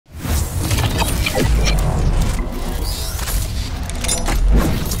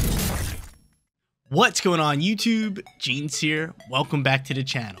What's going on YouTube? Jeans here. Welcome back to the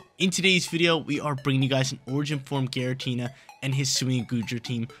channel. In today's video, we are bringing you guys an Origin Form Giratina and Hisuian Goodra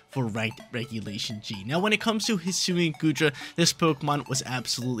team for Ranked Regulation G. Now, when it comes to Hisuian Goodra, this Pokemon was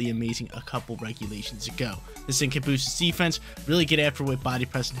absolutely amazing a couple regulations ago. This thing can boost its defense, really get after with Body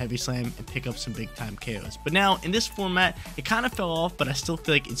Press and Heavy Slam, and pick up some big time KOs. But now, in this format, it kind of fell off, but I still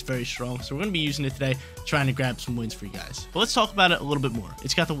feel like it's very strong, so we're going to be using it today, trying to grab some wins for you guys. But let's talk about it a little bit more.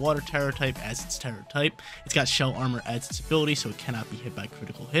 It's got the Water Terror type as its Terror type. It's got Shell Armor as its ability, so it cannot be hit by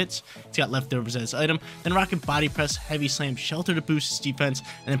critical hits. It's got Leftovers as its item, then rocking Body Press, Heavy Slam, Shelter to boost its defense,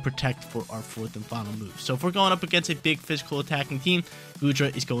 and then Protect for our fourth and final move. So if we're going up against a big physical attacking team,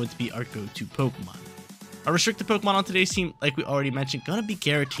 Goodra is going to be our go-to Pokemon. Our restricted Pokemon on today's team, like we already mentioned, gonna be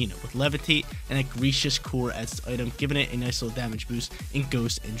Giratina with Levitate and a Gracious Core as its item, giving it a nice little damage boost in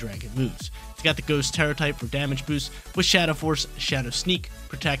Ghost and Dragon moves. It's got the Ghost Terror type for damage boost with Shadow Force, Shadow Sneak,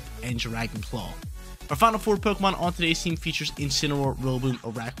 Protect, and Dragon Claw. Our final four Pokemon on today's team features Incineroar, Rillaboom,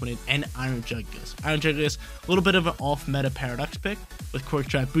 Araquanid, and Iron Jugulis. Iron Jugulis, a little bit of an off-meta Paradox pick with Cork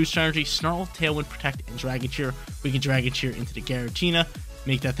Trap, Boost Energy, Snarl, Tailwind, Protect, and Dragon Cheer. We can Dragon Cheer into the Giratina,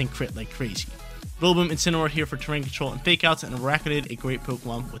 make that thing crit like crazy. Rillaboom, Incineroar here for terrain control and fake outs, and Araquanid, a great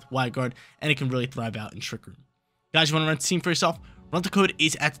Pokemon with Wide Guard, and it can really thrive out in Trick Room. Guys, you want to run the team for yourself? Run the code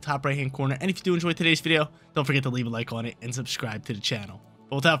is at the top right hand corner, and if you do enjoy today's video, don't forget to leave a like on it and subscribe to the channel.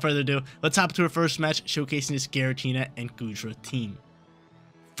 But without further ado, let's hop into our first match showcasing this Giratina and Goodra team.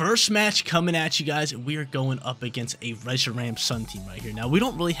 First match coming at you guys, we are going up against a Reshiram Sun team right here. Now, we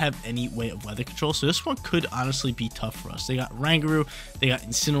don't really have any way of weather control, so this one could honestly be tough for us. They got Rangaroo, they got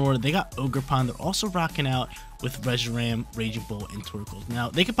Incineroar, they got Ogerpon. They're also rocking out with Reshiram, Raging Bull, and Torkoal. Now,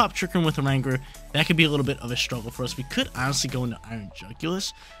 they could pop Trick Room with a Rangaroo. That could be a little bit of a struggle for us. We could honestly go into Iron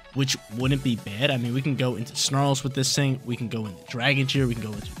Jugulis, which wouldn't be bad. I mean, we can go into Snarls with this thing. We can go into Dragon Cheer. We can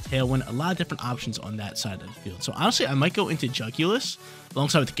go into Tailwind. A lot of different options on that side of the field. So, honestly, I might go into Jugulis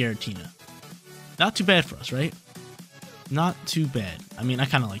alongside with Giratina. Not too bad for us, right? Not too bad. I mean, I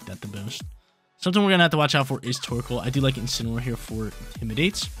kind of like that the most. Something we're going to have to watch out for is Torkoal. I do like Incineroar here for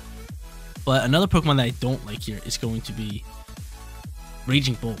Intimidates. But another Pokemon that I don't like here is going to be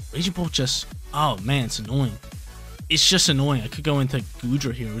Raging Bull. Raging Bull just... oh, man, it's annoying. It's just annoying. I could go into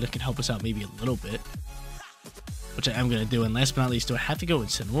Goodra here that could help us out maybe a little bit, which I am going to do. And last but not least, do I have to go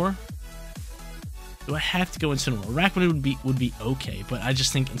Incineroar? Do I have to go Incineroar? Araquanid would be okay, but I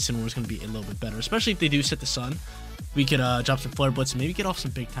just think Incineroar is going to be a little bit better, especially if they do set the sun. We could drop some Flare Blitz and maybe get off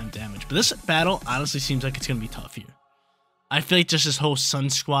some big time damage. But this battle honestly seems like it's going to be tough here. I feel like just this whole Sun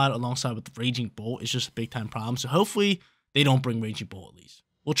squad alongside with the Raging Bull is just a big time problem. So hopefully they don't bring Raging Bull at least.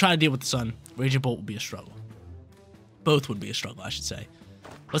 We'll try to deal with the Sun. Raging Bull will be a struggle. Both would be a struggle, I should say.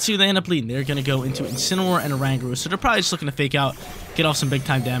 Let's see who they end up leading. They're going to go into Incineroar and a Rangaroo. So they're probably just looking to fake out, get off some big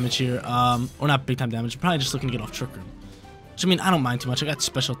time damage here. Or not big time damage. They're probably just looking to get off Trick Room. Which, I mean, I don't mind too much. I got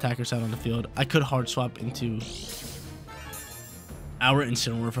special attackers out on the field. I could hard swap into our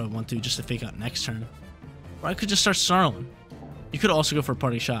Incineroar if I want to, just to fake out next turn. Or I could just start snarling. You could also go for a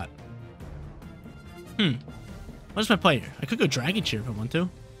party shot. What's my play here? I could go Dragon Cheer if I want to.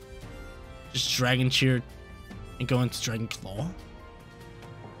 Just Dragon Cheer and go into Dragon Claw.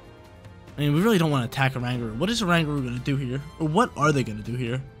 I mean, we really don't want to attack a Rangaroo. What is a Rangaroo going to do here? Or what are they going to do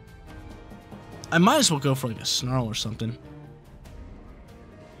here? I might as well go for like a Snarl or something.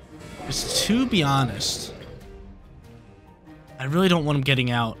 Because to be honest, I really don't want him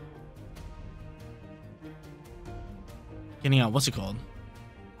getting out. What's it called?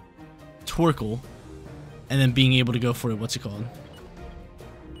 Torkoal. And then being able to go for it, what's it called?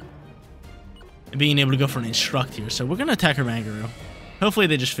 And being able to go for an Instruct here. So we're going to attack a Rangaroo. Hopefully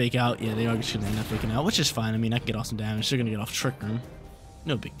they just fake out. Yeah, they are just going to end up faking out, which is fine. I mean, I can get off some damage. They're going to get off Trick Room.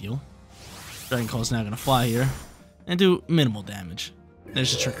 No big deal. Dragon Claw is now going to fly here and do minimal damage.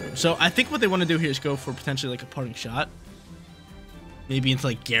 There's the Trick Room. So I think what they want to do here is go for potentially like a parting shot. Maybe into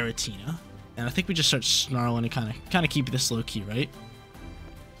like Giratina. And I think we just start snarling and kind of keep this low key, right?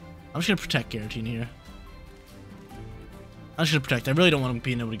 I'm just going to protect Giratina here. I'm just going to protect. I really don't want him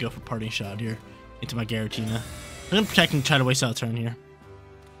being able to go for parting shot here into my Giratina. I'm going to protect and try to waste out a turn here.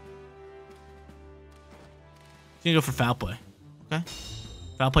 He's going to go for Foul Play. Okay.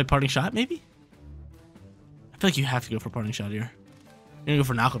 Foul Play, parting shot, maybe? I feel like you have to go for parting shot here. You're going to go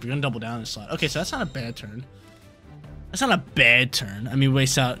for knockoff. You're going to double down in the slot. Okay, so that's not a bad turn. That's not a bad turn. I mean,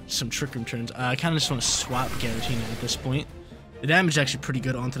 waste out some Trick Room turns. I kind of just want to swap Giratina at this point. The damage is actually pretty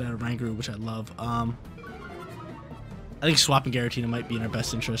good onto that Rangaroo, which I love. I think swapping Giratina might be in our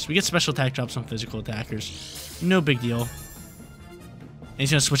best interest. We get special attack drops on physical attackers. No big deal. And he's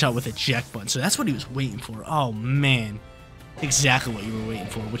going to switch out with a Eject button. So that's what he was waiting for. Oh, man. Exactly what you were waiting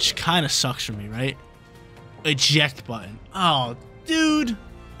for, which kind of sucks for me, right? Eject button. Oh, dude.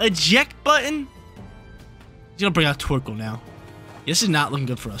 Eject button? He's gonna bring out Torkoal now. This is not looking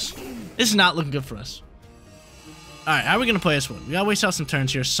good for us. This is not looking good for us. Alright, how are we gonna play this one? We gotta waste out some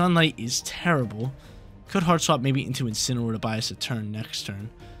turns here. Sunlight is terrible. Could hard swap maybe into Incineroar to buy us a turn next turn.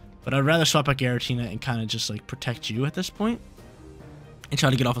 But I'd rather swap out Giratina and kind of just like protect you at this point. And try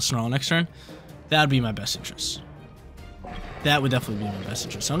to get off a Snarl next turn. That would be my best interest. That would definitely be my best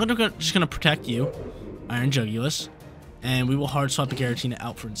interest. So I'm just gonna protect you, Iron Jugulis, and we will hard swap the Giratina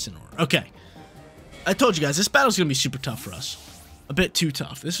out for Incineroar. Okay. I told you guys, this battle's gonna be super tough for us. A bit too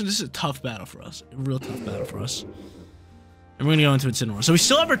tough. This is a tough battle for us. A real tough battle for us. And we're gonna go into Incineroar. So we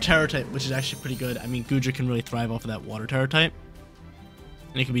still have our Terra type, which is actually pretty good. I mean, Goodra can really thrive off of that Water Terra type.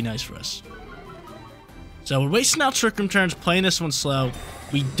 And it can be nice for us. So we're wasting out Trick Room turns, playing this one slow.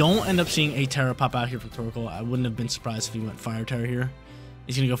 We don't end up seeing a Terra pop out here from Torkoal. I wouldn't have been surprised if he went Fire Terra here.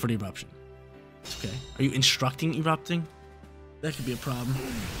 He's gonna go for the Eruption. Okay. Are you instructing Erupting? That could be a problem.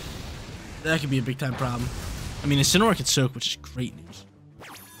 That could be a big time problem. I mean, Incineroar can soak, which is great news.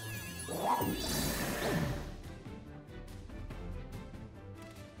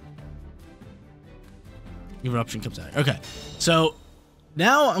 Eruption comes out. Okay. So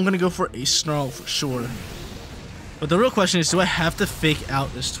now I'm going to go for a Snarl for sure. But the real question is, do I have to fake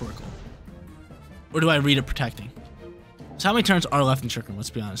out this Torkoal? Or do I read it protecting? So how many turns are left in Trick Room? Let's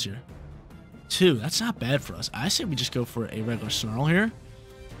be honest here. 2. That's not bad for us. I say we just go for a regular Snarl here.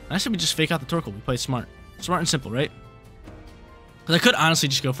 I say we just fake out the Torkoal. We play smart. Smart and simple, right? Because I could honestly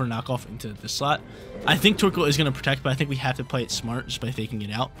just go for a knockoff into this slot. I think Torkoal is going to protect, but I think we have to play it smart just by faking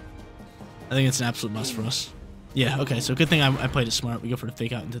it out. I think it's an absolute must for us. Yeah, okay, so good thing I played it smart. We go for the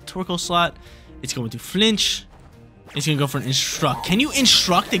fake out into the Torkoal slot. It's going to flinch. It's going to go for an instruct. Can you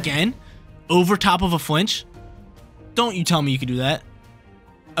instruct again? Over top of a flinch? Don't you tell me you can do that.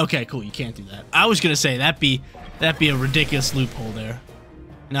 Okay, cool, you can't do that. I was going to say, that'd be a ridiculous loophole there.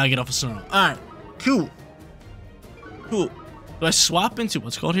 Now I get off a Snarl. Alright, cool. Cool. Do I swap into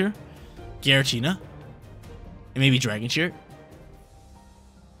what's called here? Giratina. And maybe Dragon Cheer.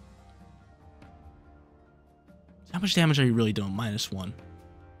 How much damage are you really doing? -1.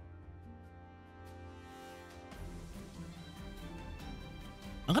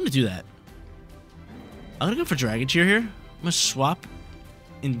 I'm gonna do that. I'm gonna go for Dragon Cheer here. I'm gonna swap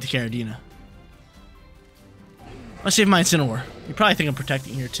into Giratina. Let's see if my Incineroar. You probably think I'm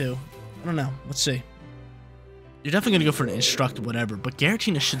protecting here too. I don't know. Let's see. You're definitely gonna go for an Instruct or whatever, but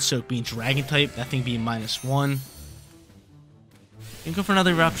Giratina should soak, being Dragon type. That thing being -1. You can go for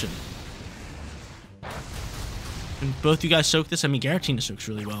another Eruption. Can both you guys soak this? I mean, Giratina soaks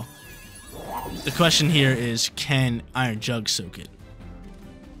really well. The question here is, can Iron Jug soak it?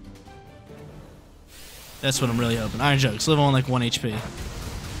 That's what I'm really hoping. Iron Jugs live on like 1 HP.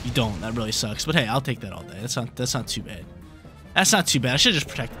 You don't. That really sucks. But hey, I'll take that all day. That's not too bad. That's not too bad. I should have just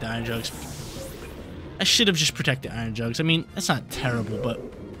protected the Iron Jugs. I should have just protected Iron Jugs. I mean, that's not terrible, but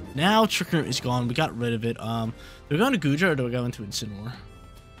now Trick Room is gone. We got rid of it. Do we go into Goodra or do we go into Incineroar?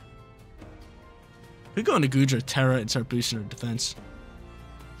 We go into Goodra, Terra, and start boosting our defense.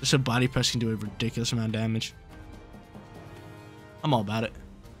 Just so Body Press can do a ridiculous amount of damage. I'm all about it.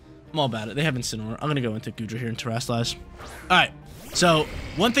 I'm all about it. They have Incineroar. I'm going to go into Goodra here and Terrasilize. Alright, so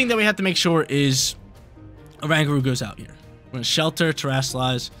one thing that we have to make sure is Oranguru goes out here. We're going to Shelter,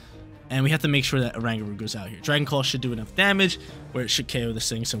 Terrasilize, and we have to make sure that Oranguru goes out here. Dragon Claw should do enough damage where it should KO this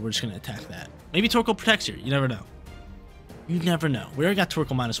thing, so we're just going to attack that. Maybe Torkoal protects here. You never know. You never know. We already got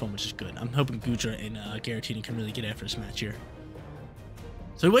Torkoal -1, which is good. I'm hoping Goodra and Giratina can really get after this match here.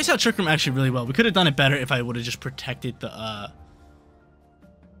 So we waste out Trick Room actually really well. We could have done it better if I would have just protected the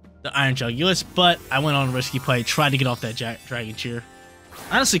Iron Jugulis, but I went on a risky play, tried to get off that Dragon Cheer.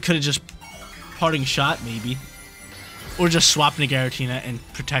 Honestly, could have just parting shot maybe, or just swap into Giratina and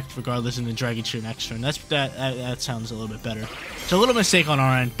protect regardless in the Dragon Cheer next turn. That sounds a little bit better. So a little mistake on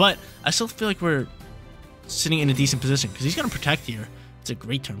our end, but I still feel like we're sitting in a decent position because he's going to protect here. It's a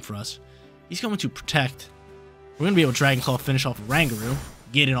great turn for us. He's going to protect. We're going to be able to Dragon Claw, finish off Oranguru,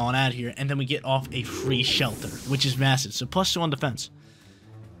 get it on out of here, and then we get off a free Shelter, which is massive. So +2 on defense.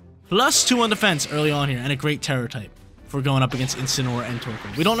 +2 on defense early on here, and a great Terror type for going up against Incineroar and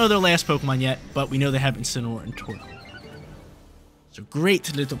Torkoal. We don't know their last Pokemon yet, but we know they have Incineroar and Torkoal. So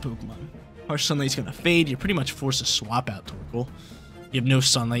great little Pokemon. Harsh Sunlight's going to fade. You're pretty much forced to swap out Torkoal. You have no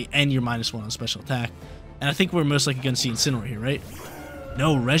Sunlight, and you're -1 on special attack. And I think we're most likely going to see Incineroar here, right?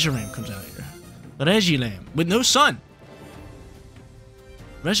 No, Reshiram comes out here. Reshiram with no sun.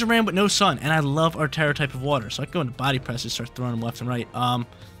 Reshiram with no sun. And I love our Terror type of water. So I can go into Body Press and start throwing them left and right.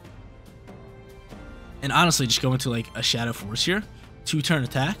 And honestly, just go into like a Shadow Force here. 2-turn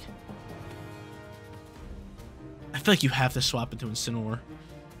attack. I feel like you have to swap into Incineroar.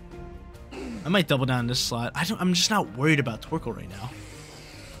 I might double down this slot. I'm just not worried about Torkoal right now.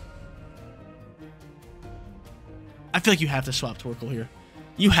 I feel like you have to swap Torkoal here.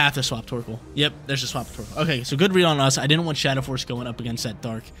 You have to swap Torkoal. Yep, there's a swap Torkoal. Okay, so good read on us. I didn't want Shadow Force going up against that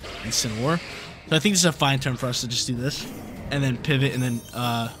Dark Incineroar. So I think this is a fine turn for us to just do this. And then pivot and then,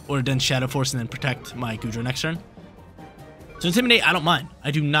 or then Shadow Force and then protect my Goodra next turn. So Intimidate, I don't mind.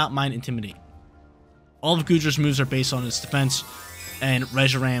 I do not mind Intimidate. All of Goodra's moves are based on its defense. And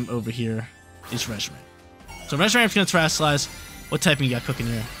Reshiram over here is Reshiram. So Reshiram's going to Terastallize. What typing you got cooking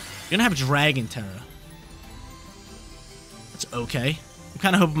here? You're going to have Dragon Terra. That's okay. I'm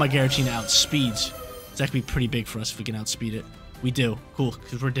kind of hoping my Giratina outspeeds. That could be pretty big for us if we can outspeed it. We do. Cool,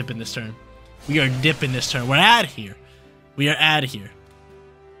 because we're dipping this turn. We are dipping this turn. We're out of here. We are out of here.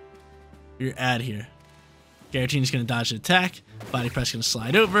 We're out of here. Giratina's going to dodge the attack. Body Press going to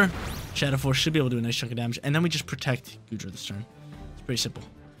slide over. Shadow Force should be able to do a nice chunk of damage. And then we just protect Goodra this turn. It's pretty simple.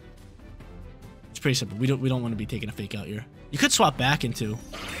 It's pretty simple. We don't want to be taking a fake out here. You could swap back into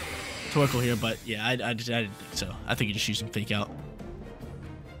Torkoal here, but yeah, I didn't think so. I think you're just using fake out.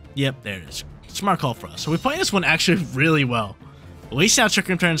 Yep, there it is. Smart call for us. So we're playing this one actually really well. Wasting out Trick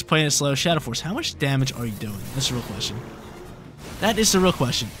Room turns, playing it slow. Shadow Force, how much damage are you doing? That's the real question. That is the real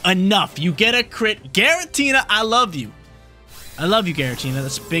question. Enough. You get a crit. Giratina, I love you. I love you, Giratina.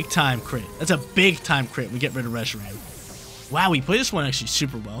 That's a big time crit. That's a big time crit. We get rid of Reshiram. Wow, we play this one actually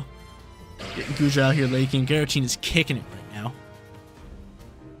super well. Getting Goodra out here late game. Giratina's kicking it right now.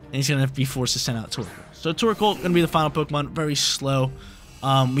 And he's going to have to be forced to send out Torkoal. So Torkoal going to be the final Pokemon. Very slow.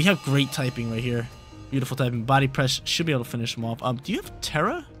 We have great typing right here. Beautiful typing. Body Press should be able to finish him off. Do you have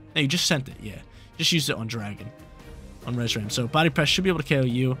Terra? No, you just sent it. Yeah. Just used it on Dragon. On Reshiram. So Body Press should be able to KO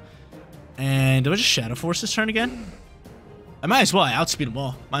you. And do I just Shadow Force this turn again? I might as well. I outspeed them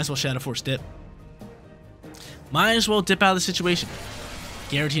all. Might as well Shadow Force dip. Might as well dip out of the situation.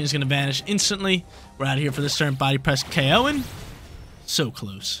 Giratina's going to vanish instantly. We're out of here for this turn. Body Press KOing. So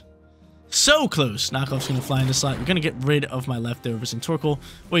close. So close. Knockoff's going to fly in the slot. We're going to get rid of my leftovers in Torkoal.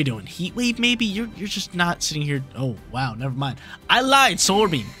 What are you doing? Heat Wave maybe? You're just not sitting here. Oh, wow. Never mind. I lied. Solar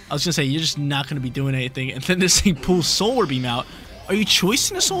Beam. I was going to say, you're just not going to be doing anything. And then this thing pulls Solar Beam out. Are you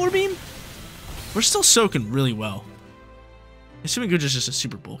choicing a Solar Beam? We're still soaking really well. Hisuian Goodra is just a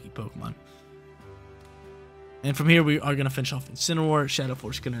super bulky Pokemon. And from here, we are going to finish off Incineroar. Shadow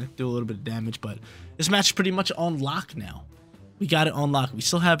Force is going to do a little bit of damage. But this match is pretty much on lock now. We got it on lock. We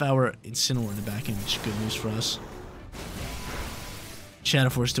still have our Incineroar in the back end, which is good news for us.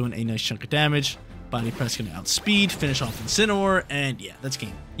 Shadow Force doing a nice chunk of damage. Body Press going to outspeed, finish off Incineroar, and yeah, that's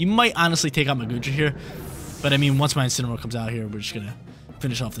game. You might honestly take out my Goodra here, but I mean, once my Incineroar comes out here, we're just going to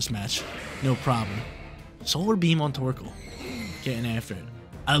finish off this match. No problem. Solar Beam on Torkoal. Getting after it.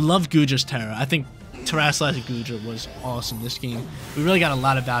 I love Goodra's Terra. I think Terastallizing Goodra was awesome this game. We really got a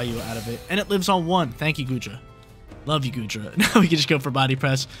lot of value out of it, and it lives on 1. Thank you, Goodra. Love you, Goodra. Now we can just go for Body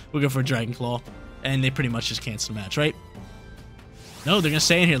Press. We'll go for Dragon Claw. And they pretty much just cancel the match, right? No, they're going to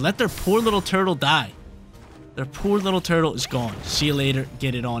stay in here. Let their poor little turtle die. Their poor little turtle is gone. See you later.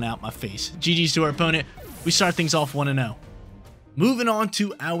 Get it on out my face. GG's to our opponent. We start things off 1-0. Moving on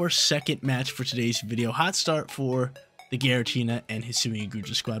to our second match for today's video. Hot start for the Giratina and Hisuian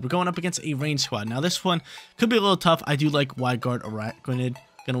Goodra squad. We're going up against a rain squad. Now this one could be a little tough. I do like Wide Guard Arachnid.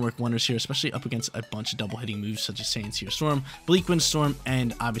 Going to work wonders here, especially up against a bunch of double hitting moves such as Sand Seer Storm, Bleak Wind Storm,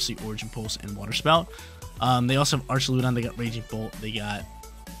 and obviously Origin Pulse and Water Spout. They also have Archaludon, they got Raging Bolt, they got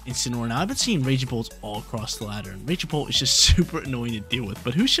Incineroar. Now I've been seeing Raging Bolts all across the ladder, and Raging Bolt is just super annoying to deal with.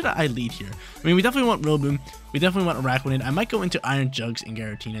 But who should I lead here? I mean, we definitely want Rillaboom, we definitely want Arachnid. I might go into Iron Jugs and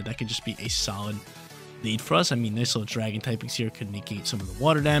Giratina. That could just be a solid lead for us. I mean, nice little Dragon typings here could negate some of the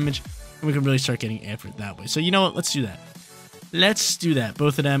water damage, and we can really start getting after it that way. So you know what? Let's do that. Let's do that.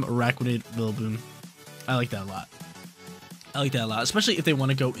 Both of them, Arachnid, Rillaboom. I like that a lot. I like that a lot, especially if they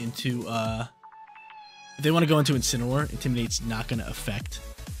want to go into Incineroar. Intimidate's not going to affect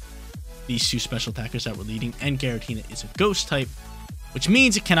these two special attackers that we're leading, and Giratina is a ghost type, which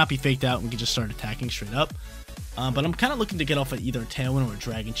means it cannot be faked out and we can just start attacking straight up. But I'm kind of looking to get off at either a Tailwind or a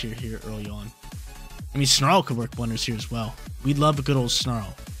Dragon Cheer here early on. I mean, Snarl could work wonders here as well. We'd love a good old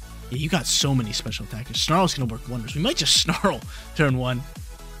Snarl. Yeah, you got so many special attackers. Snarl's going to work wonders. We might just Snarl turn 1.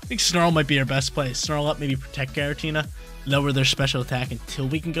 I think Snarl might be our best play. Snarl up, maybe protect Giratina, lower their special attack until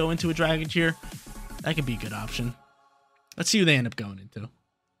we can go into a Dragon Cheer. That could be a good option. Let's see who they end up going into.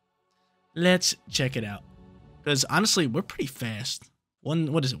 Let's check it out. Because honestly, we're pretty fast.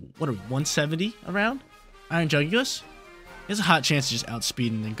 What is it? What are we, 170 around? Iron Jugulas? There's a hot chance to just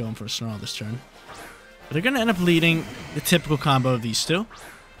outspeed and then going for a Snarl this turn. But they're going to end up leading the typical combo of these two.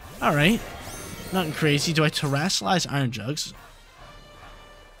 Alright. Nothing crazy. Do I Terrasilize Iron Jugs?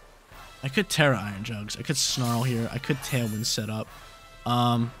 I could Terra Iron Jugs. I could Snarl here. I could Tailwind set up.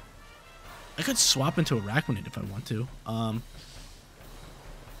 I could swap into Araquanid if I want to.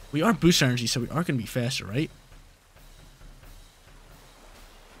 We are boost energy, so we are going to be faster, right?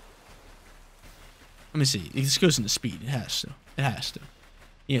 Let me see. This goes into speed. It has to. It has to.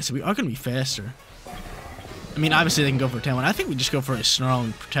 Yeah, so we are going to be faster. I mean, obviously they can go for a Tailwind. I think we just go for a Snarl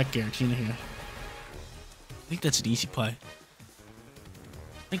and protect Giratina here. I think that's an easy play.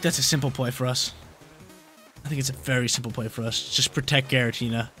 I think that's a simple play for us. I think it's a very simple play for us. Just protect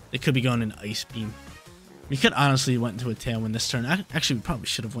Giratina. They could be going into Ice Beam. We could honestly went into a Tailwind this turn. Actually, we probably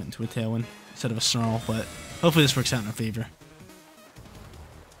should have went into a Tailwind instead of a Snarl, but hopefully this works out in our favor.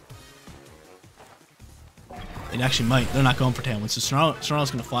 It actually might. They're not going for Tailwind, so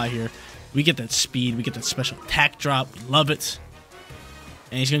Snarl's going to fly here. We get that speed. We get that special attack drop. We love it.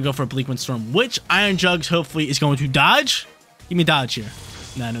 And he's going to go for a Bleak Wind Storm, which Iron Jugs hopefully is going to dodge. Give me dodge here.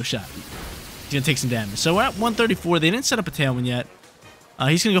 Nah, no shot. He's going to take some damage. So we're at 134. They didn't set up a Tailwind yet.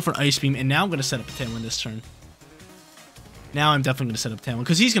 He's going to go for an Ice Beam, and now I'm going to set up a Tailwind this turn. Now I'm definitely going to set up a Tailwind,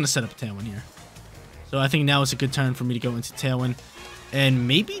 because he's going to set up a Tailwind here. So I think now it's a good turn for me to go into Tailwind. And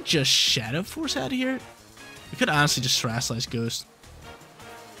maybe just Shadow Force out of here. We could honestly just Terrasilize Ghost.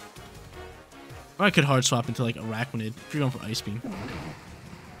 Or I could hard swap into like Araquanid if you're going for Ice Beam.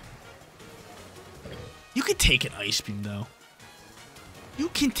 You could take an Ice Beam though. You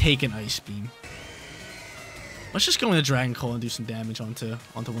can take an Ice Beam. Let's just go into Dragon Claw and do some damage onto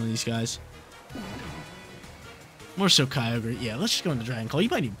one of these guys. More so Kyogre. Yeah, let's just go into Dragon Claw. You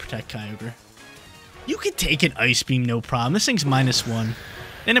might even protect Kyogre. You could take an Ice Beam, no problem. This thing's -1.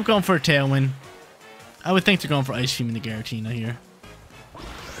 End up going for a Tailwind. I would think they're going for Ice Beam in the Giratina here.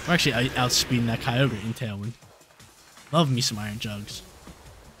 We're actually outspeeding that Kyogre in Tailwind. Love me some Iron Jugs.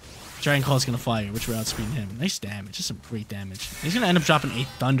 Dragon Claw's going to fly here, which we're outspeeding him. Nice damage. That's some great damage. He's going to end up dropping a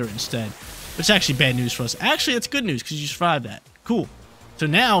Thunder instead. Which is actually bad news for us. Actually, it's good news because you survived that. Cool. So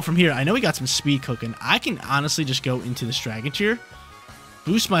now, from here, I know we got some speed cooking. I can honestly just go into this Dragon Tier,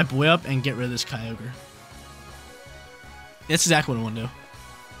 boost my boy up, and get rid of this Kyogre. That's exactly what I want to do.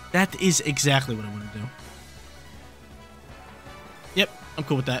 That is exactly what I want to do. Yep, I'm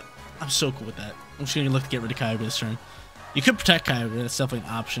cool with that. I'm so cool with that. I'm just going to look to get rid of Kyogre this turn. You could protect Kyogre. That's definitely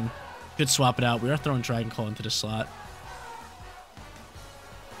an option. Could swap it out. We are throwing Dragon Claw into the slot.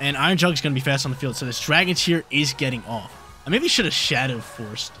 And Iron Jug's going to be fast on the field, so this Dragon Tier is getting off. I maybe should have Shadow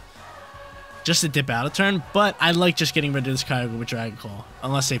Forced just to dip out a turn, but I like just getting rid of this Kyogre with Dragon Claw,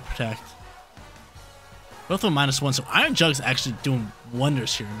 unless they protect. Both of them -1, so Iron Jug's actually doing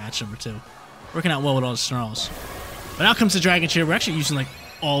wonders here in match number 2. Working out well with all the Snarls. But now comes the Dragon Tier. We're actually using like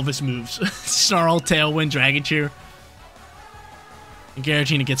all of his moves. Snarl, Tailwind, Dragon Tier. And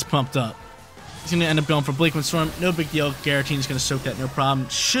Giratina gets pumped up. He's going to end up going for Bleak Wind Storm. No big deal. Giratina's going to soak that, no problem.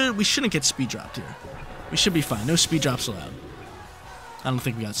 We shouldn't get speed dropped here. We should be fine. No speed drops allowed. I don't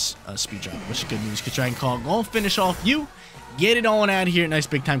think we got a speed drop, which is good news because Dragon Claw will finish off you. Get it on out of here. Nice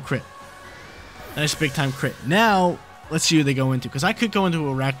big time crit. Nice big time crit. Now, let's see who they go into. Because I could go into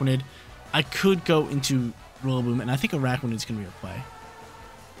Araquanid. I could go into Rillaboom. And I think Araquanid's going to be a play.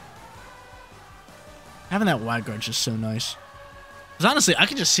 Having that Wide Guard is just so nice. Because honestly, I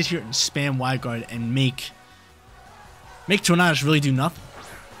could just sit here and spam Wide Guard and make Tornadus really do nothing.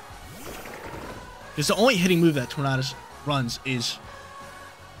 Because the only hitting move that Tornadus runs is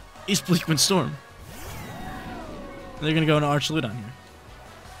Bleak Wind Storm. And they're going to go into Archuludon here.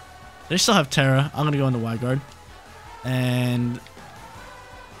 They still have Terra. I'm going to go into Wide Guard. And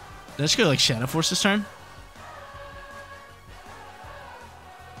let's go like Shadow Force this turn.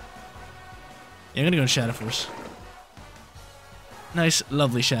 Yeah, I'm going to go into Shadow Force. Nice,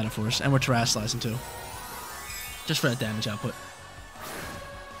 lovely Shadow Force. And we're Terrassilizing too. Just for that damage output.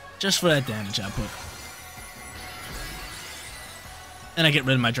 Just for that damage output. And I get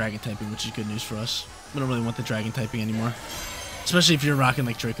rid of my Dragon typing, which is good news for us. We don't really want the Dragon typing anymore. Especially if you're rocking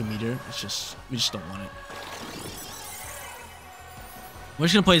like Draco Meteor. We just don't want it. We're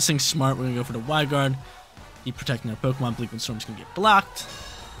just going to play this thing smart. We're going to go for the Wide Guard. Keep protecting our Pokemon. Bleak Wind Storm's going to get blocked.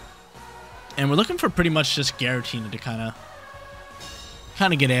 And we're looking for pretty much just Giratina to kind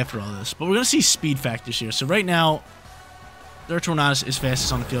of get after all this. But we're going to see speed factors here. So right now, their Tornadus is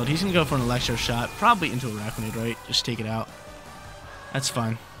fastest on the field. He's going to go for an Electro Shot. Probably into Araquanid, right? Just take it out. That's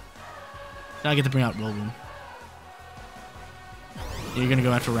fine. Now I get to bring out Rillaboom. You're going to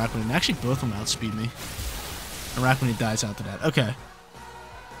go after Araquanid. And actually, both of them outspeed me. Araquanid dies out to that. Okay.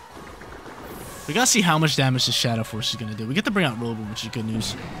 We got to see how much damage this Shadow Force is going to do. We get to bring out Rillaboom, which is good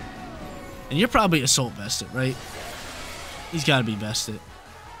news. And you're probably Assault vested, right? He's got to be vested.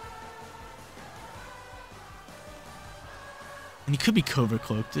 And he could be Covert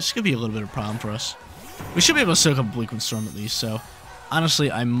Cloak. This could be a little bit of a problem for us. We should be able to soak up a Bleakwind Storm at least, so...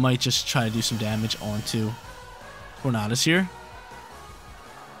 Honestly, I might just try to do some damage onto Tornadus here.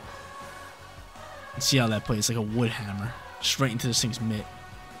 And see how that plays, like a Wood Hammer. Just right into this thing's mitt.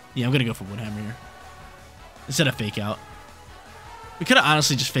 Yeah, I'm going to go for Wood Hammer here. Instead of Fake Out. We could have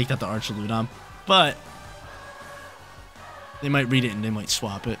honestly just faked out the Archaludon, but... They might read it and they might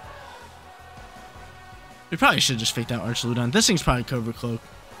swap it. We probably should have just faked out Archaludon. This thing's probably Covert Cloak.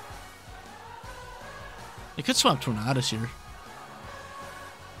 They could swap Tornadus here.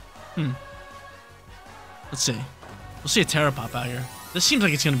 Let's see. We'll see a Terra pop out here. This seems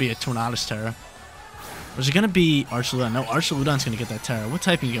like it's going to be a Tornadus Terra. Or is it going to be Archaludon? No, Archaludon's going to get that Terra. What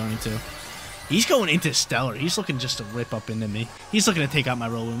type are you going into? He's going into Stellar. He's looking just to rip up into me. He's looking to take out my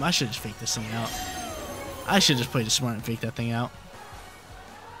Rillaboom. I should just fake this thing out. I should just play the smart and fake that thing out.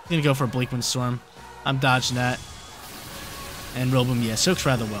 I'm going to go for a Bleakwind Storm. I'm dodging that. And Rillaboom, yeah, soaks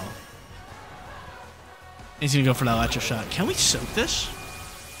rather well. He's going to go for that Electro Shot. Can we soak this?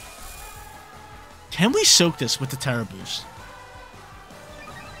 Can we soak this with the Terra Boost?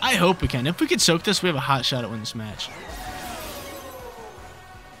 I hope we can. If we could soak this, we have a hot shot at winning this match.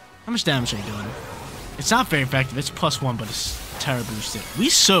 How much damage are you doing? It's not very effective. It's +1, but it's Terra Boosted. We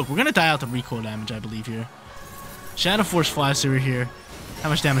soak. We're going to die out the recoil damage, I believe, here. Shadow Force flies through here. How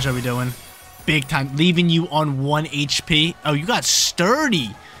much damage are we doing? Big time. Leaving you on 1 HP. Oh, you got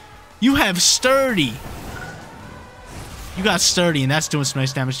Sturdy. You have Sturdy. You got Sturdy, and that's doing some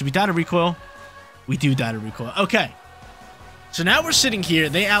nice damage. Did we die to recoil? We do die to recoil. Okay. So now we're sitting here.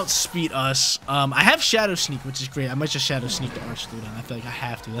 They outspeed us. I have Shadow Sneak, which is great. I might just Shadow Sneak the Archaludon. I feel like I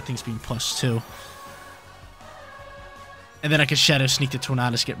have to. That thing's being +2. And then I can Shadow Sneak the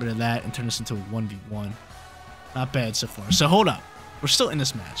Tornadus, get rid of that, and turn this into a 1v1. Not bad so far. So hold up. We're still in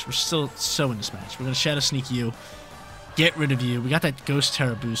this match. We're still so in this match. We're going to Shadow Sneak you. Get rid of you. We got that Ghost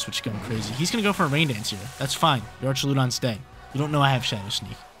Terra boost, which is going crazy. He's going to go for a Rain Dance here. That's fine. Your Archaludon's dead. You don't know I have Shadow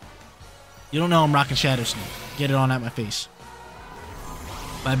Sneak. You don't know I'm rocking Shadow Sneak. Get it on at my face.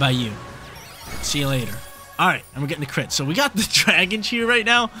 Bye-bye you. See you later. Alright, and we're getting the crit. So we got the Dragon Cheer right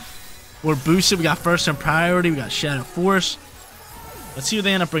now. We're boosted. We got first turn priority. We got Shadow Force. Let's see who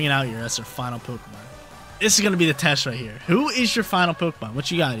they end up bringing out here. That's their final Pokemon. This is going to be the test right here. Who is your final Pokemon? What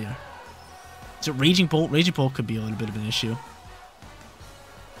you got here? Is it Raging Bolt? Raging Bolt could be a little bit of an issue.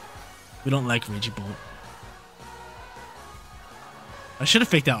 We don't like Raging Bolt. I should have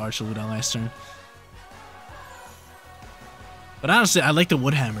faked out Archaludon last turn. But honestly, I like the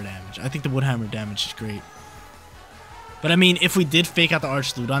Wood Hammer damage. I think the Wood Hammer damage is great. But I mean, if we did fake out the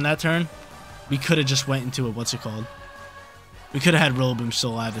Archaludon that turn, we could have just went into a, what's it called? We could have had Rillaboom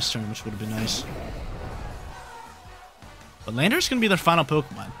still alive this turn, which would have been nice. But Lander's going to be their final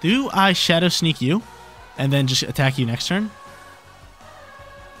Pokemon. Do I Shadow Sneak you and then just attack you next turn?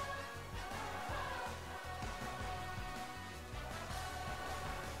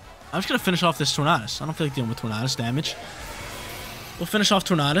 I'm just going to finish off this Tornadus. I don't feel like dealing with Tornadus damage. We'll finish off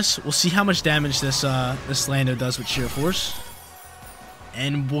Tornadus. We'll see how much damage this this Lando does with Sheer Force.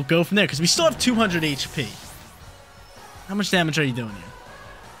 And we'll go from there, because we still have 200 HP. How much damage are you doing here?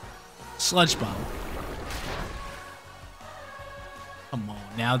 Sludge Bomb. Come on,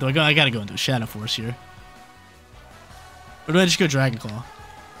 now. I gotta go into a Shadow Force here. Or do I just go Dragon Claw?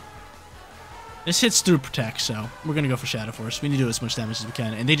 This hits through Protect, so we're gonna go for Shadow Force. We need to do as much damage as we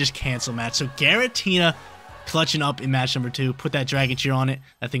can, and they just cancel match. So Giratina clutching up in match number 2. Put that Dragon Cheer on it.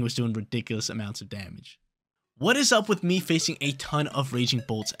 That thing was doing ridiculous amounts of damage. What is up with me facing a ton of Raging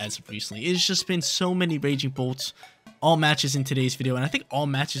Bolts as of recently? It's just been so many Raging Bolts. All matches in today's video, and I think all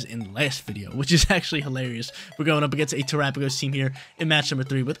matches in the last video, which is actually hilarious. We're going up against a Terrapagos team here in match number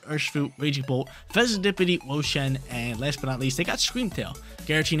 3 with Urshifu, Raging Bolt, Fezandipity, Woshen, and last but not least, they got Screamtail.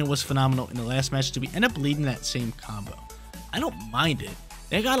 Giratina was phenomenal in the last match, so we end up leading that same combo. I don't mind it.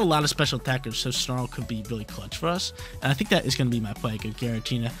 They got a lot of special attackers, so Snarl could be really clutch for us, and I think that is going to be my play. Go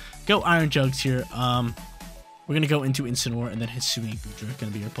Giratina. Go Iron Jugs here. We're going to go into Incineroar, and then Hisuian Goodra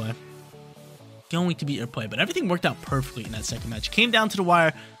going to be our play. Going to be our play, but everything worked out perfectly in that second match. Came down to the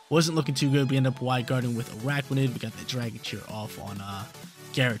wire, wasn't looking too good. We ended up wide guarding with Arachnid. We got the Dragon Cheer off on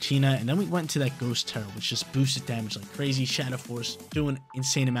Giratina, and then we went into that Ghost Terror, which just boosted damage like crazy. Shadow Force doing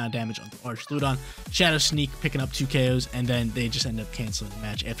insane amount of damage on the Archaludon. Shadow Sneak picking up 2 KOs, and then they just ended up canceling the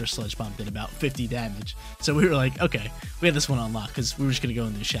match after Sludge Bomb did about 50 damage. So we were like, okay, we had this one on lock, because we were just going to go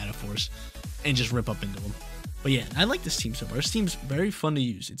into Shadow Force and just rip up into them. But yeah, I like this team so far. This team's very fun to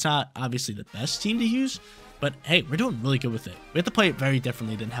use. It's not obviously the best team to use, But hey, we're doing really good with it. We have to play it very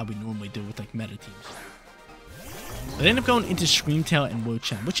differently than how we normally do with like meta teams. They end up going into Screamtail and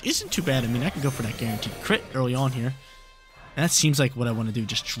Wo-Chan, which isn't too bad. I mean, I can go for that guaranteed crit early on here. And that seems like what I want to do,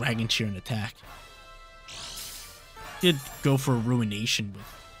 just Dragon Cheer and attack. Did go for a Ruination with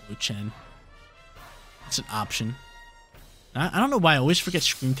Wo-Chan. It's an option. I don't know why I always forget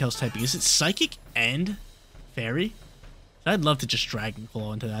Screamtail's typing. Is it Psychic and Fairy? I'd love to just Dragon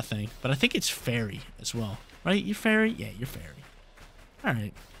Claw into that thing. But I think it's Fairy as well. Right? You're Fairy? Yeah, you're Fairy.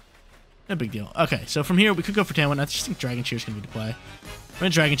 Alright. No big deal. Okay, so from here, we could go for Tailwind. I just think Dragon Cheer is going to be the play. We're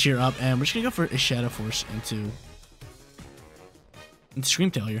going to Dragon Cheer up, and we're just going to go for a Shadow Force into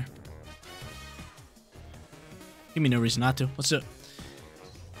Screamtail here. Give me no reason not to. Let's do it.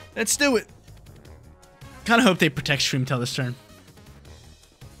 Let's do it. Kind of hope they protect Screamtail this turn.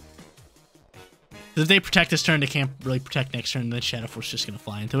 If they protect this turn, they can't really protect next turn, and then Shadow Force is just going to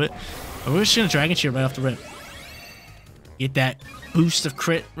fly into it. But we're just going to Dragon Cheer right off the rip. Get that boost of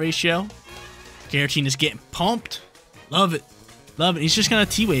crit ratio. Giratina's getting pumped. Love it. Love it. He's just going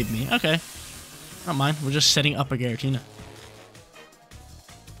to T-Wave me. Okay. Not mind. We're just setting up a Giratina.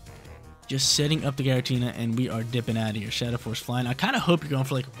 Just setting up the Giratina, and we are dipping out of here. Shadow Force flying. I kind of hope you're going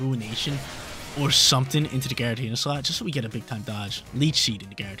for like a Ruination or something into the Giratina slot, just so we get a big time dodge. Leech Seed in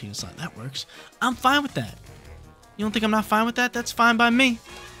the Giratina slot. That works. I'm fine with that. You don't think I'm not fine with that? That's fine by me.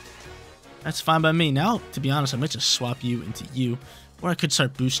 That's fine by me. Now, to be honest, I might just swap you into you, or I could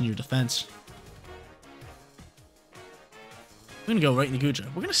start boosting your defense. We're going to go right into Goodra.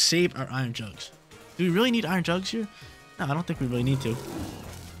 We're going to save our Iron Jugs. Do we really need Iron Jugs here? No, I don't think we really need to.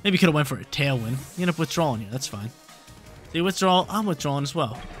 Maybe could have went for a Tailwind. You end up withdrawing here. That's fine. So you withdraw, I'm withdrawing as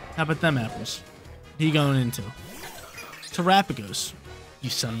well. How about them apples? Who you going into? Terrapagos. You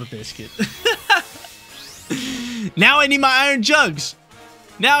son of a biscuit. Now I need my Iron Jugs.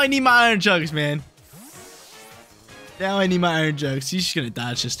 Now I need my Iron Jugs, man. Now I need my Iron Jugs. He's just going to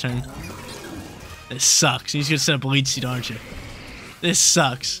dodge this turn. This sucks. He's going to set up a Leech Seed, aren't you? This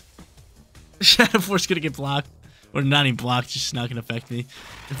sucks. Shadow Force going to get blocked. Or not even blocked, just not going to affect me.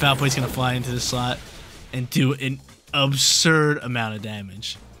 And Foul Play's going to fly into the slot and do an absurd amount of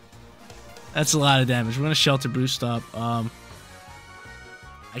damage. That's a lot of damage. We're going to Shelter Boost up. I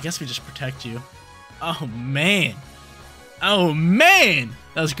guess we just protect you. Oh, man. Oh, man.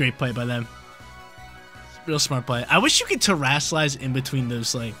 That was a great play by them. Real smart play. I wish you could Terrasilize in between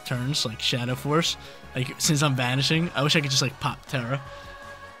those like turns, like Shadow Force. Like, since I'm vanishing, I wish I could just like pop Terra.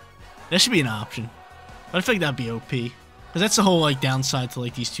 That should be an option. But I feel like that'd be OP. Because that's the whole like downside to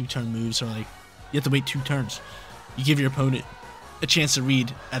like these 2-turn moves, are like you have to wait 2 turns. You give your opponent a chance to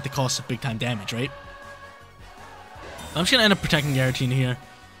read at the cost of big time damage, right? I'm just gonna end up protecting Giratina here.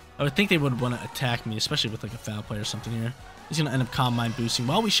 I would think they would want to attack me, especially with like a Foul Play or something here. He's gonna end up Calm Mind boosting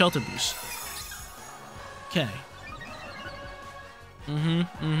while we Shelter Boost. Okay.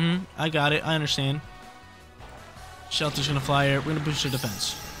 I got it. I understand. Shelter's gonna fly here. We're gonna boost your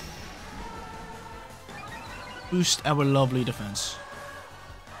defense. Boost our lovely defense.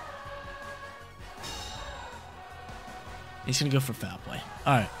 He's gonna go for Foul Play.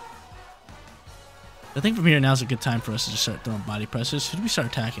 Alright. I think from here now is a good time for us to just start throwing body presses. Who do we start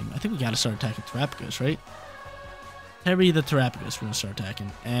attacking? I think we gotta start attacking Terrapagos, right? Terry the Terrapagos we're gonna start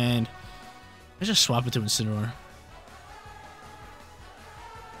attacking. And let's just swap it to Incineroar.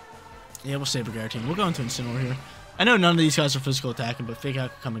 Yeah, we'll save our Giratina. We'll go into Incineroar here. I know none of these guys are physical attacking, but Fake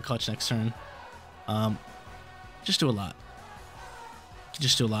Out can come in clutch next turn. Just do a lot.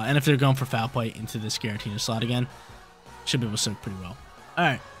 Just do a lot. And if they're going for Foul Play into this Giratina slot again, should be able to soak pretty well.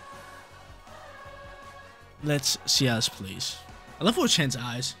 Alright. Let's see how this plays. I love Wo-Chan's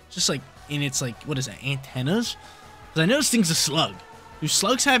eyes. Just like in its like, what is that, antennas? Because I know this thing's a slug. Do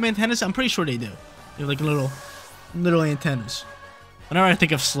slugs have antennas? I'm pretty sure they do. They have like little antennas. Whenever I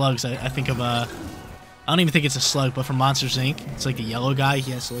think of slugs, I think of I don't even think it's a slug, but from Monsters Inc. It's like the yellow guy.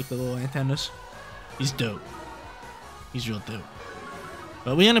 He has like the little antennas. He's dope. He's real dope.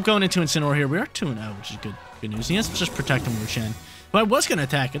 But we end up going into Incineroar here. We are 2-0, which is good news. He has to just protect him with Wo-Chan. But I was going to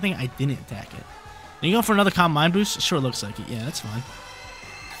attack. I think I didn't attack it. And you go for another Calm Mind boost? It sure looks like it. Yeah, that's fine.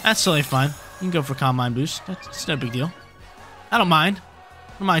 That's totally fine. You can go for Calm Mind boost. That's no big deal. I don't mind.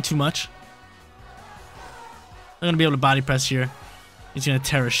 I don't mind too much. I'm going to be able to body press here. He's going to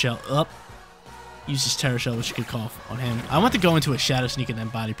Terra Shell up. Use his Terra Shell, which you could call on him. I want to go into a Shadow Sneak and then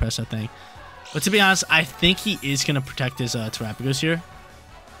body press, I think. But to be honest, I think he is going to protect his Terrapagos here.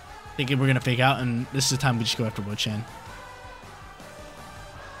 Thinking we're going to Fake Out, and this is the time we just go after Wo-Chan.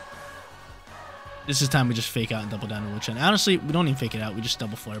 This is the time we just Fake Out and double down to Wo-Chan. Honestly, we don't even Fake it out. We just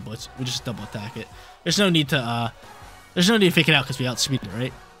double Flare Blitz. We just double attack it. There's no need to Fake it out because we outspeed it,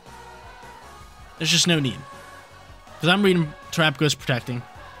 right? There's just no need. Because I'm reading Trap Ghost protecting.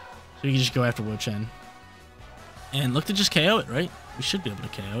 So you can just go after Wo-Chen. And look to just KO it, right? We should be able to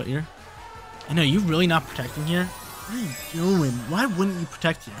KO it here. I know, you really not protecting here? What are you doing? Why wouldn't you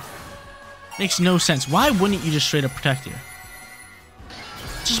protect here? Makes no sense. Why wouldn't you just straight up protect here?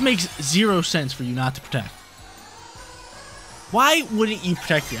 It just makes zero sense for you not to protect. Why wouldn't you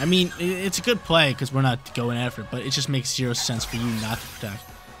protect here? I mean, it's a good play because we're not going after it, but it just makes zero sense for you not to protect.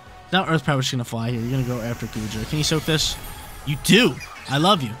 Now Earth Power's just going to fly here. You're going to go after Goodra. Can you soak this? You do! I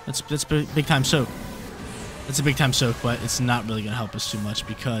love you. That's big time soak. That's a big time soak, but it's not really going to help us too much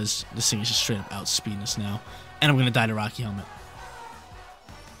because this thing is just straight up outspeeding us now. And I'm going to die to Rocky Helmet.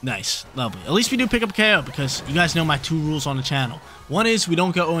 Nice. Lovely. At least we do pick up a KO because you guys know my 2 rules on the channel. One is we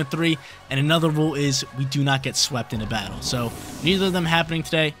don't go 0-3, and another rule is we do not get swept in a battle. So neither of them happening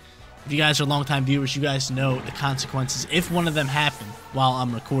today. If you guys are longtime viewers, you guys know the consequences. If one of them happen while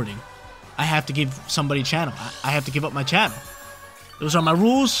I'm recording, I have to give somebody a channel. I have to give up my channel. Those are my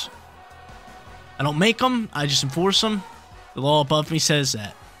rules. I don't make them. I just enforce them. The law above me says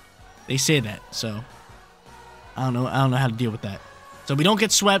that. They say that. So I don't know how to deal with that. So we don't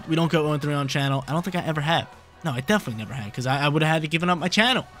get swept. We don't go 0-3 on channel. I don't think I ever have. No, I definitely never had because I would have had to give up my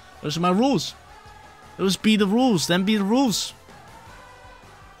channel. Those are my rules. Those be the rules. Them be the rules.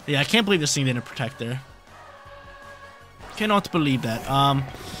 Yeah, I can't believe this thing didn't protect there. Cannot believe that.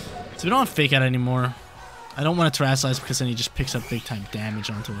 So we don't have Fake Out anymore. I don't want to Terrasilize because then he just picks up big time damage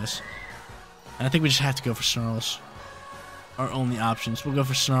onto us. And I think we just have to go for Snarls. Our only options. We'll go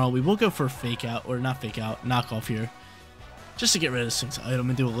for Snarl. We will go for a Fake Out, or not Fake Out, Knock Off here. Just to get rid of this thing's item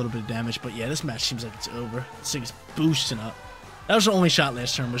and do a little bit of damage. But yeah, this match seems like it's over. This thing is boosting up. That was the only shot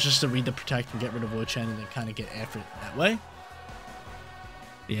last turn, was just to read the Protect and get rid of Wo-Chen and then kind of get after it that way.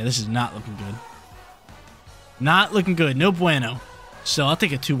 Yeah, this is not looking good. Not looking good. No bueno. So I'll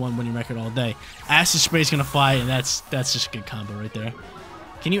take a 2-1 winning record all day. Acid Spray's going to fly, and that's just a good combo right there.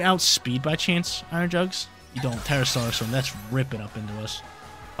 Can you outspeed by chance, Iron Jugs? You don't. Terrastar Storm. That's ripping up into us.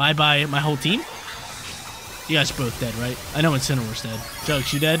 Bye-bye, my whole team. You guys both dead, right? I know Incineroar's dead.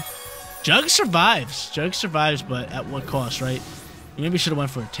 Jugs, you dead? Jugs survives. Jugs survives, but at what cost, right? You maybe should have went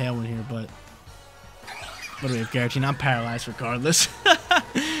for a Tailwind here, but... What do we have, Giratina? I'm paralyzed regardless.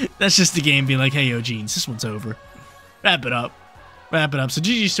 That's just the game being like, hey, yo, Jeans, this one's over. Wrap it up. Wrap it up. So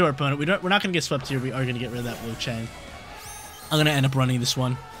GG's to our opponent. We're not going to get swept here. We are going to get rid of that Wo-Chen. I'm going to end up running this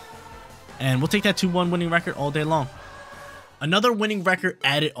one. And we'll take that 2-1 winning record all day long. Another winning record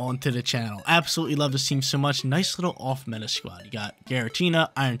added onto the channel. Absolutely love this team so much. Nice little off-meta squad. You got Giratina,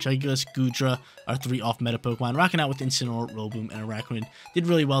 Iron Chugulus, Goodra, our 3 off-meta Pokemon, rocking out with Incineroar, Rillaboom, and Araquanid. Did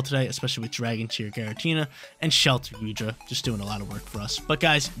really well today, especially with Dragon Tier Giratina and Shelter Goodra. Just doing a lot of work for us. But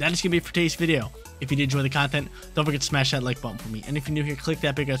guys, that is going to be it for today's video. If you did enjoy the content, don't forget to smash that like button for me. And if you're new here, click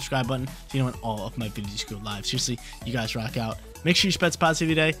that big subscribe button so you know when all of my videos go live. Seriously, you guys rock out. Make sure you spread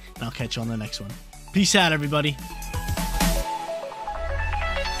positivity today, and I'll catch you on the next one. Peace out, everybody.